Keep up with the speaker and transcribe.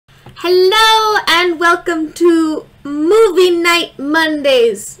Hello and welcome to Movie Night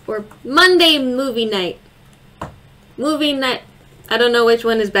Mondays, or Monday Movie Night. Movie Night, I don't know which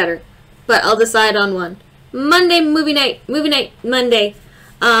one is better, but I'll decide on one. Monday Movie Night, Monday.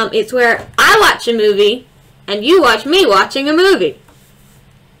 It's where I watch a movie and you watch me watching a movie.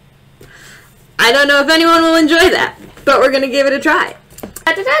 I don't know if anyone will enjoy that, but we're gonna give it a try.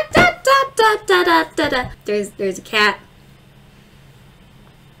 There's a cat.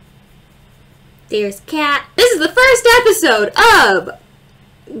 There's cat. This is the first episode of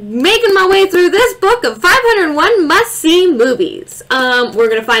making my way through this book of 501 must-see movies. We're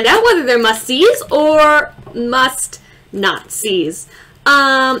gonna find out whether they're must-sees or must-not-sees.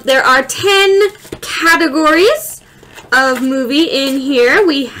 There are 10 categories of movie in here.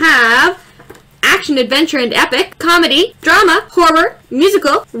 We have action, adventure, and epic, comedy, drama, horror,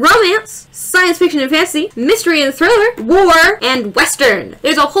 musical, romance, science fiction and fantasy, mystery and thriller, war, and western.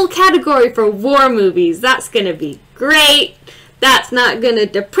 There's a whole category for war movies. That's gonna be great. That's not gonna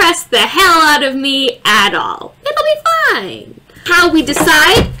depress the hell out of me at all. It'll be fine. How we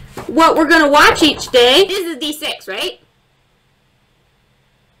decide what we're gonna watch each day. This is D6, right?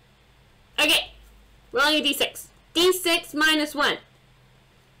 Okay, rolling a D6. D6 minus 1.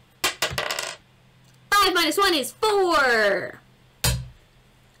 5 minus 1 is 4.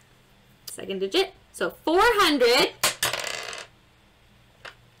 Second digit. So 400,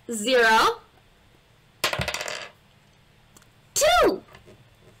 0, 2.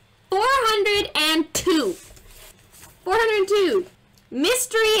 402. 402.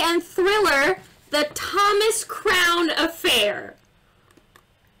 Mystery and thriller, The Thomas Crown Affair.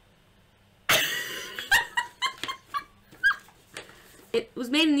 It was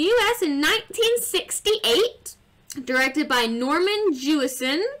made in the U.S. in 1968, directed by Norman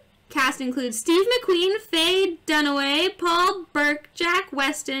Jewison. Cast includes Steve McQueen, Faye Dunaway, Paul Burke, Jack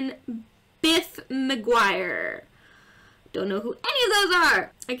Weston, Biff McGuire. Don't know who any of those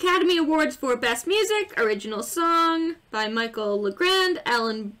are. Academy Awards for Best Music, Original Song by Michael Legrand,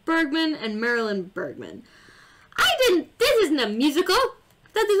 Alan Bergman, and Marilyn Bergman. This isn't a musical.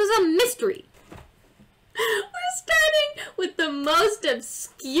 I thought this was a mystery. We're starting with the most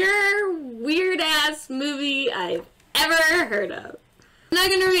obscure, weird-ass movie I've ever heard of.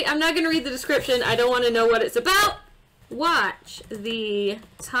 I'm not gonna read the description. I don't want to know what it's about. Watch The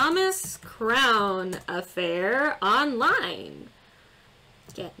Thomas Crown Affair online.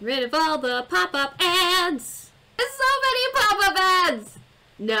 Getting rid of all the pop-up ads. There's so many pop-up ads.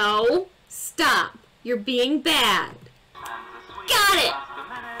 No, stop. You're being bad. Got it.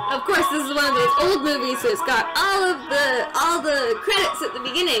 Of course, this is one of those old movies, so it's got all the credits at the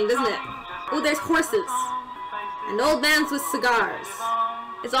beginning, doesn't it? Oh, there's horses and old mans with cigars.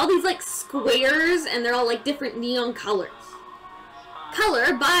 It's all these like squares, and they're all like different neon colors.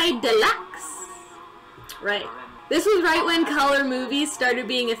 Color by Deluxe. Right. This was right when color movies started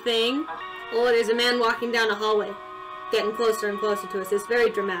being a thing. Oh, there's a man walking down a hallway, getting closer and closer to us. It's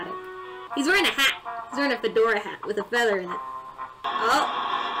very dramatic. He's wearing a hat. He's wearing a fedora hat with a feather in it. Oh.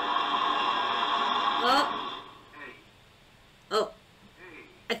 Oh.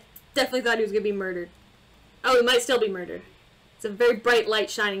 I definitely thought he was going to be murdered. Oh, he might still be murdered. It's a very bright light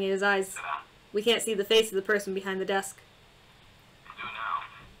shining in his eyes. We can't see the face of the person behind the desk.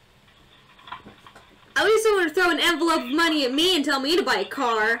 At least someone would throw an envelope of money at me and tell me to buy a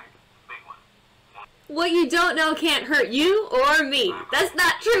car. What you don't know can't hurt you or me. That's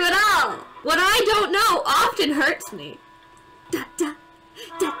not true at all. What I don't know often hurts me. Da, da,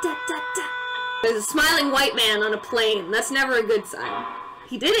 da, da, da, da. There's a smiling white man on a plane. That's never a good sign.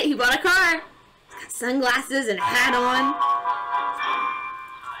 He did it. He bought a car. He's got sunglasses and a hat on.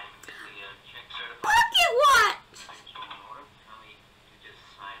 Pocket watch!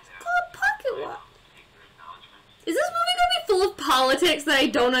 It's called a pocket watch. Is this movie going to be full of politics that I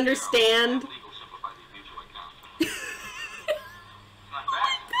don't understand?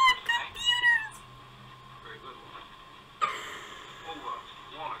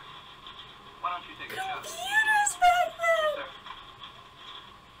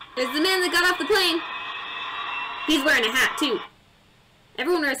 There's the man that got off the plane. He's wearing a hat, too.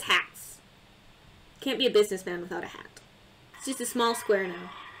 Everyone wears hats. Can't be a businessman without a hat. It's just a small square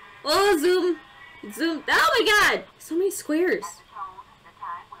now. Oh, zoom. Zoom. Oh my god! So many squares.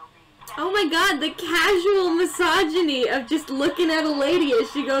 Oh my god, the casual misogyny of just looking at a lady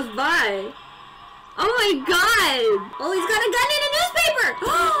as she goes by. Oh my god! Oh, he's got a gun in a newspaper!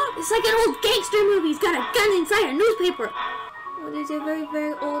 It's like an old gangster movie. He's got a gun inside a newspaper. Oh, there's a very,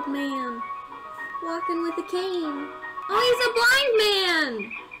 very old man walking with a cane. Oh, he's a blind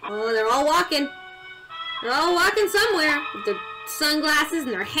man. Oh, they're all walking. They're all walking somewhere. They're sunglasses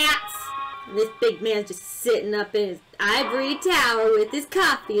and their hats. And this big man's just sitting up in his ivory tower with his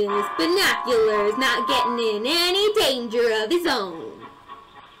coffee and his binoculars, not getting in any danger of his own.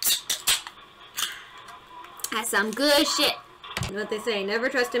 That's some good shit. You know what they say, never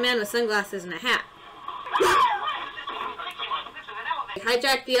trust a man with sunglasses and a hat. He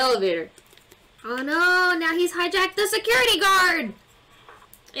hijacked the elevator. Oh no, now he's hijacked the security guard!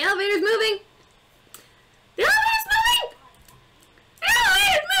 The elevator's moving! The elevator's moving! The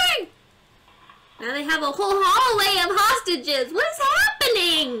elevator's moving! Now they have a whole hallway of hostages. What is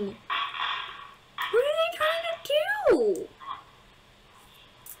happening? What are they trying to do?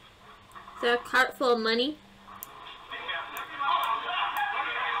 Is there a cart full of money?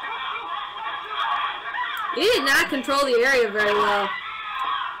 You did not control the area very well.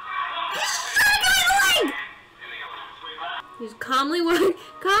 He shot a guy in the leg! He calmly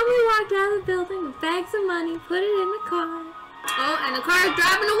walked out of the building with bags of money, put it in the car. Oh, and the car is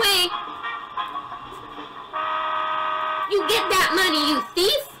driving away. You get that money, you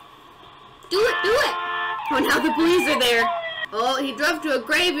thief! Do it, do it! Oh, now the police are there. Oh, he drove to a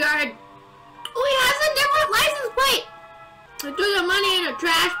graveyard. Oh, he has a different license plate! He threw the money in a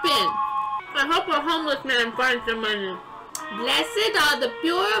trash bin. I hope a homeless man finds the money. Blessed are the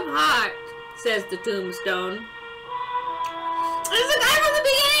pure of heart, says the tombstone. It's the guy from the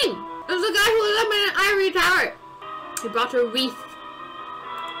beginning! It was the guy who was up in an ivory tower. He brought a wreath.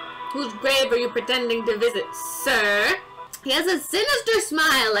 Whose grave are you pretending to visit, sir? He has a sinister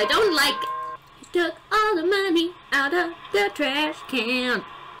smile. I don't like it. He took all the money out of the trash can.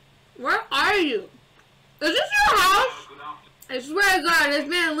 Where are you? Is this your house? I swear to God, this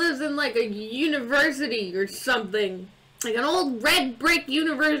man lives in like a university or something. Like an old red brick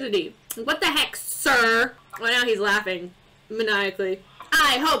university. What the heck, sir? Well, now he's laughing maniacally.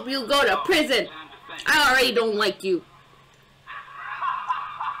 I hope you go to prison. I already don't like you.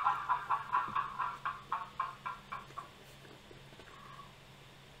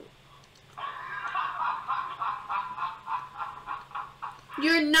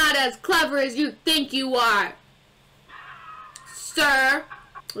 You're not as clever as you think you are, sir.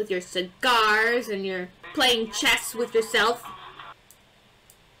 With your cigars and your playing chess with yourself.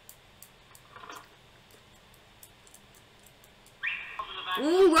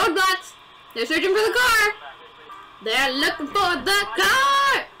 Ooh, roadblocks! They're searching for the car! They're looking for the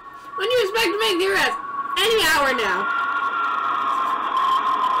car! When do you expect to make the arrest? Any hour now.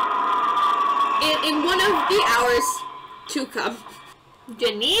 In one of the hours to come.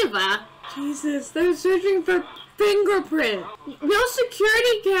 Geneva? Jesus, they're searching for fingerprint. No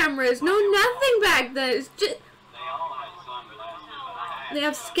security cameras, no nothing back then. It's just... They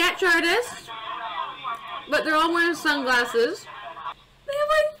have sketch artists, but they're all wearing sunglasses. They have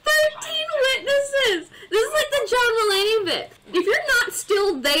like 13 witnesses. This is like the John Mulaney bit. If you're not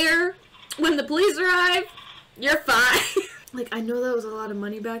still there when the police arrive, you're fine. Like, I know that was a lot of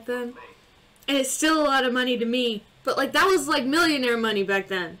money back then, and it's still a lot of money to me. But like, that was like millionaire money back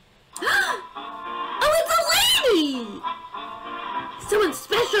then. Oh, it's a lady! Someone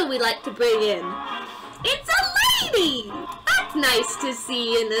special we'd like to bring in. It's a lady! That's nice to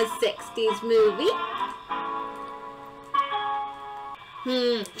see in a 60s movie.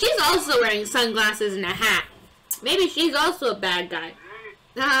 She's also wearing sunglasses and a hat. Maybe she's also a bad guy.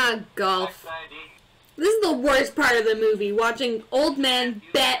 Ah, golf. This is the worst part of the movie, watching old men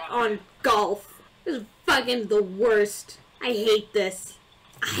bet on golf. This is fucking the worst. I hate this.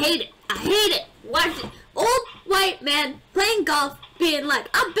 I hate it. I hate it. Watch it. Old white man playing golf, being like,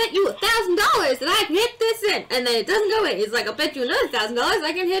 I'll bet you $1,000 that I can hit this in. And then it doesn't go in. He's like, I'll bet you another $1,000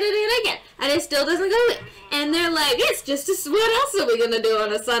 I can hit it in again. And it still doesn't go in. And they're like, it's just what else are we gonna do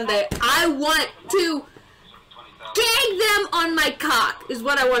on a Sunday? I want to gag them on my cock, is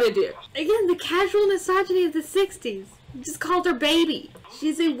what I want to do. Again, the casual misogyny of the 60s. You just called her baby.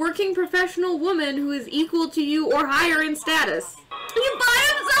 She's a working professional woman who is equal to you or higher in status. He bought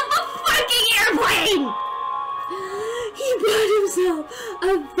himself a fucking airplane! He bought himself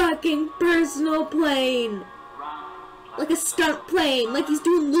a fucking personal plane. Like a stunt plane, like he's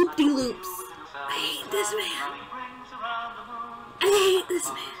doing loop-de-loops. I hate this man. I hate this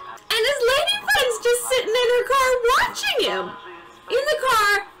man. And his lady friend's just sitting in her car watching him. In the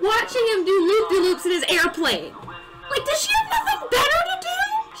car, watching him do loop-de-loops in his airplane. Like, does she have nothing better to do?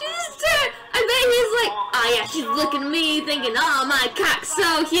 She's just I bet he's like, oh yeah, she's looking at me thinking, oh, my cock's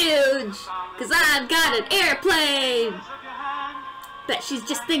so huge. Because I've got an airplane. Bet she's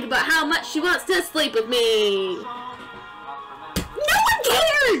just thinking about how much she wants to sleep with me. No one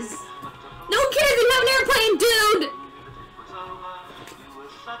cares! No one cares if you have an airplane, dude!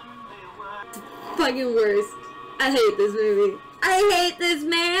 Fucking worst. I hate this movie. I hate this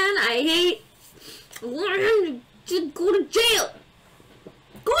man. I want him to go to jail.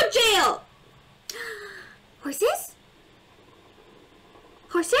 Go to jail. Horses?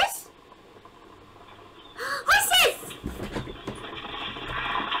 Horses? Horses!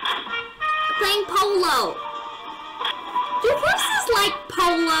 Playing polo. Do horses like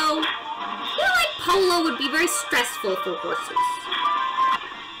polo? I feel like polo would be very stressful for horses.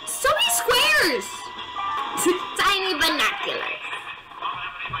 So many squares! Tiny binoculars.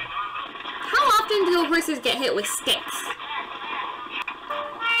 How often do horses get hit with sticks?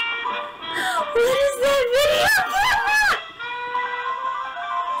 What is that video camera?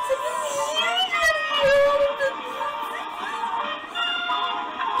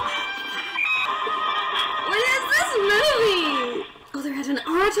 What is this movie? Oh, they're at an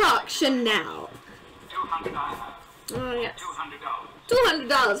art auction now. Oh, yes.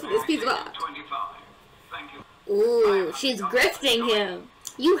 $200 for this piece of art. Ooh, she's grifting him.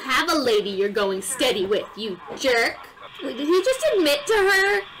 You have a lady you're going steady with, you jerk. Wait, did he just admit to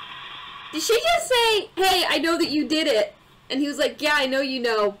her? Did she just say, hey, I know that you did it? And he was like, yeah, I know you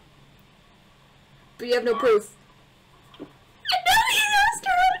know. But you have no proof. And now he asked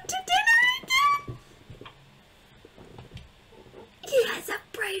her out to dinner again. He has a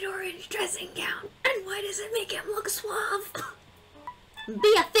bright orange dressing gown. And why does it make him look suave?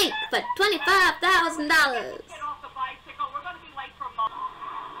 Be a thief for $25,000.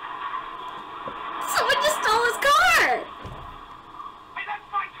 Someone just stole his car!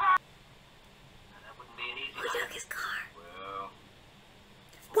 Who took his car?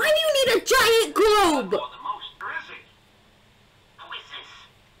 Why do you need a giant globe?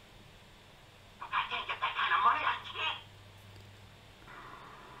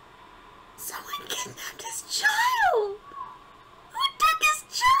 Someone kidnapped his child! Who took his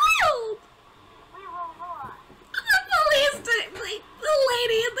child? The police took the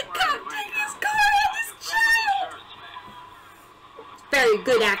lady in the cop took his car and his child! Very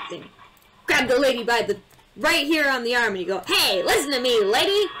good acting. Grab the lady by the right here on the arm and you go, hey, listen to me,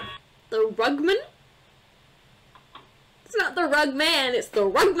 lady! The rugman? It's not the rug man, it's the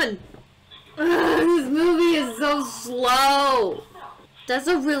rugman! Ugh, this movie is so slow! That's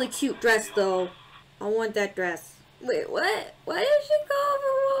a really cute dress, though. I want that dress. Wait, what? Why did she go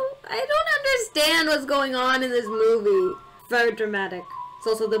over? I don't understand what's going on in this movie. Very dramatic. It's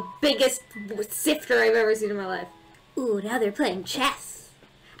also the biggest sifter I've ever seen in my life. Ooh, now they're playing chess.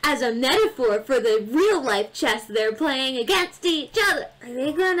 As a metaphor for the real-life chess they're playing against each other. Are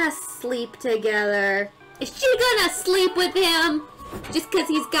they gonna sleep together? Is she gonna sleep with him? Just because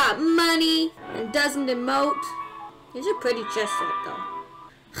he's got money and doesn't emote? It's a pretty chess set, though.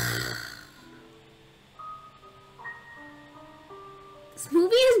 This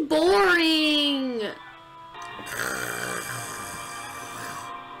movie is boring.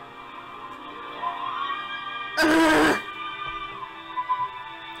 Ugh.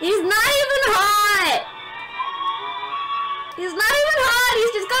 He's not even hot. He's not even hot.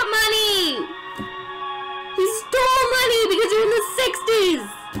 He's just got money. He stole money because you're in the 60s.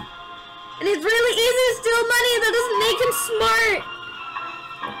 And it's really easy to steal money. That doesn't make him smart.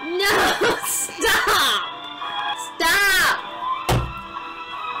 No, stop. Stop.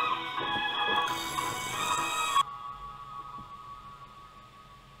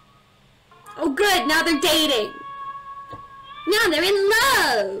 Oh good, now they're dating. Now they're in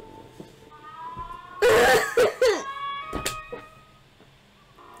love.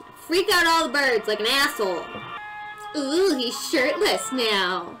 Freak out all the birds like an asshole. Ooh, he's shirtless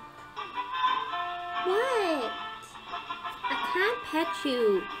now. What? I can't pet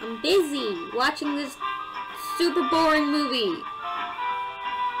you. I'm busy watching this super boring movie.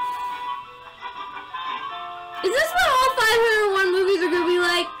 Is this what all 501 movies are gonna be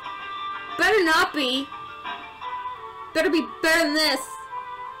like? Better not be. Better be better than this.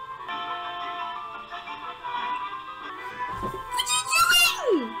 What are you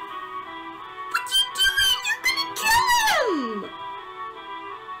doing? What are you doing? You're gonna kill him!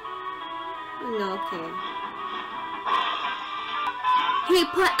 No, okay. He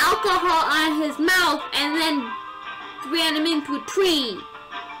put alcohol on his mouth and then ran him into a tree.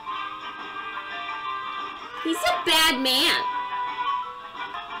 He's a bad man.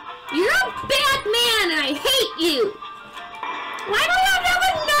 You're a bad man and I hate you. Why do we have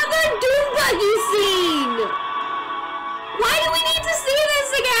another dune buggy scene? Why do we need to see this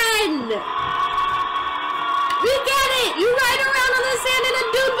again? We get it. You ride around on the sand in a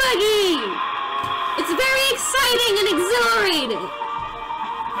dune buggy. It's very exciting and exhilarating.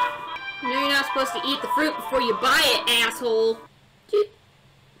 You know you're not supposed to eat the fruit before you buy it, asshole. Do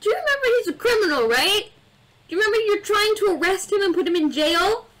you remember he's a criminal, right? You remember you're trying to arrest him and put him in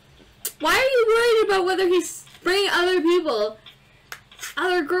jail? Why are you worried about whether he's bringing other people?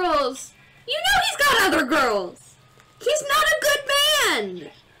 Other girls? You know he's got other girls! He's not a good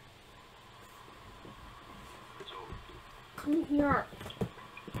man! Come here.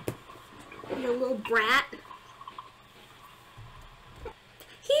 You little brat.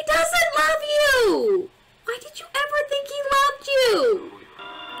 He doesn't love you! Why did you ever think he loved you?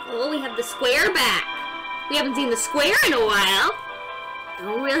 Oh, we have the square back. We haven't seen the square in a while.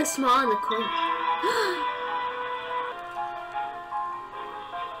 Oh, really small in the corner.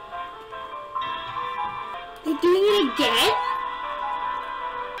 They're doing it again?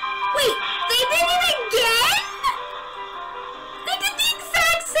 Wait, they did it again? They did the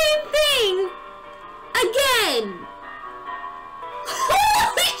exact same thing! Again!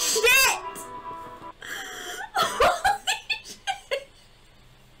 Holy shit! Holy shit!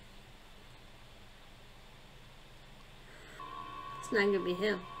 It's not gonna be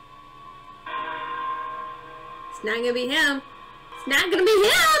him. It's not gonna be him. It's not gonna be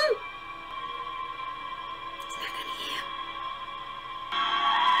him! It's not gonna be him.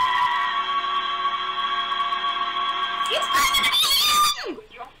 It's not gonna be him!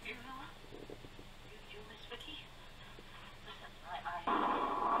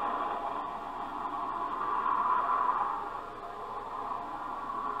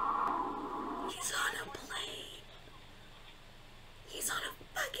 He's on a plane. He's on a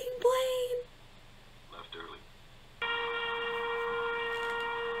fucking plane. Left early.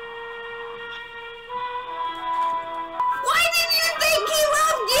 Why did you think he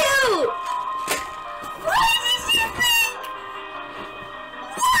loved you? Why did you think?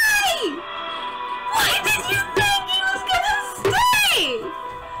 Why? Why did you think he was gonna stay?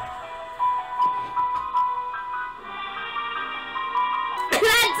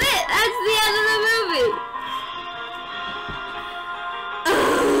 That's it. That's the end of the movie.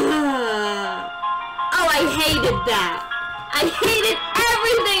 Oh, I hated that. I hated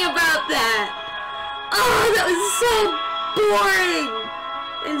everything about that. Oh, that was so boring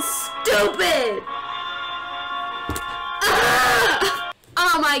and stupid.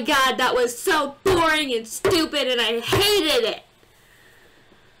 Oh my god, that was so boring and stupid and I hated it.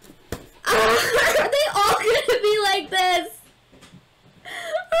 Are they all gonna be like this? Oh,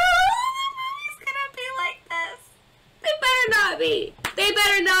 the movie's gonna be like this. They better not be. They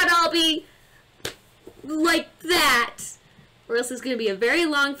better not all be like that. Or else it's gonna be a very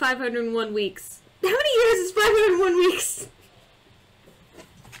long 501 weeks. How many years is 501 weeks?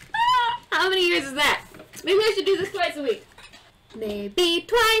 How many years is that? Maybe I should do this twice a week. Maybe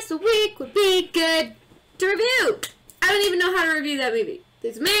twice a week would be good to review. I don't even know how to review that movie.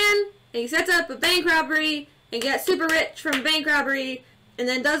 There's a man, and he sets up a bank robbery, and gets super rich from bank robbery, and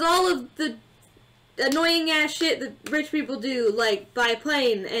then does all of the annoying ass shit that rich people do, like buy a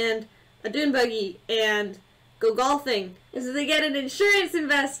plane, and a dune buggy, and go golfing. And so they get an insurance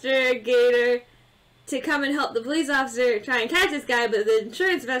investigator to come and help the police officer try and catch this guy, but the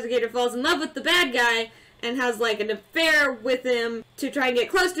insurance investigator falls in love with the bad guy and has like an affair with him to try and get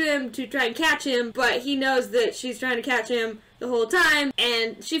close to him to try and catch him, but he knows that she's trying to catch him the whole time,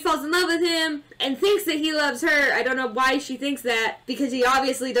 and she falls in love with him and thinks that he loves her. I don't know why she thinks that, because he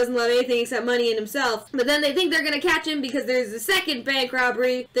obviously doesn't love anything except money and himself. But then they think they're gonna catch him because there's a second bank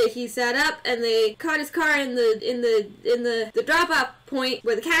robbery that he set up, and they caught his car in the drop-off point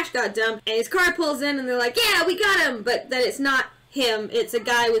where the cash got dumped, and his car pulls in and they're like, yeah, we got him, but then it's not him. It's a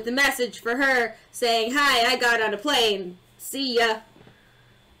guy with a message for her saying, hi, I got on a plane. See ya.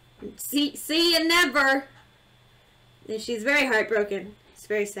 See ya never. And she's very heartbroken. It's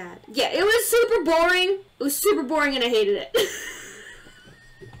very sad. Yeah, it was super boring. It was super boring and I hated it.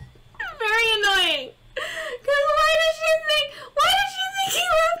 Very annoying. Because why did she think he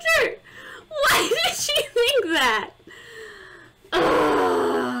loved her? Why did she think that?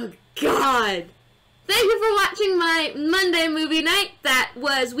 Oh, God. Thank you for watching my Monday movie night. That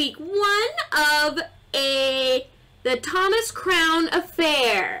was week 1 of the Thomas Crown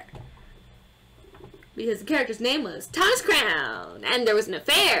Affair. Because the character's name was Thomas Crown, and there was an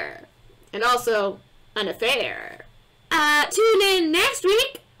affair, and also an affair. Tune in next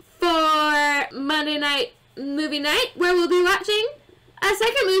week for Monday night movie night, where we'll be watching a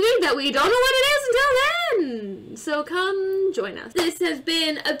second movie that we don't know what it is until then. So come join us. This has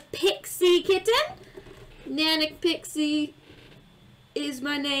been a Pixie Kitten. Nanic Pixie is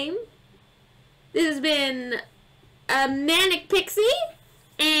my name. This has been a Manic Pixie,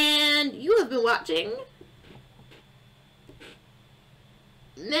 and you have been watching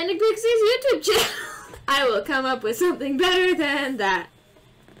Manic Pixie's YouTube channel. I will come up with something better than that.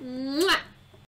 Mwah.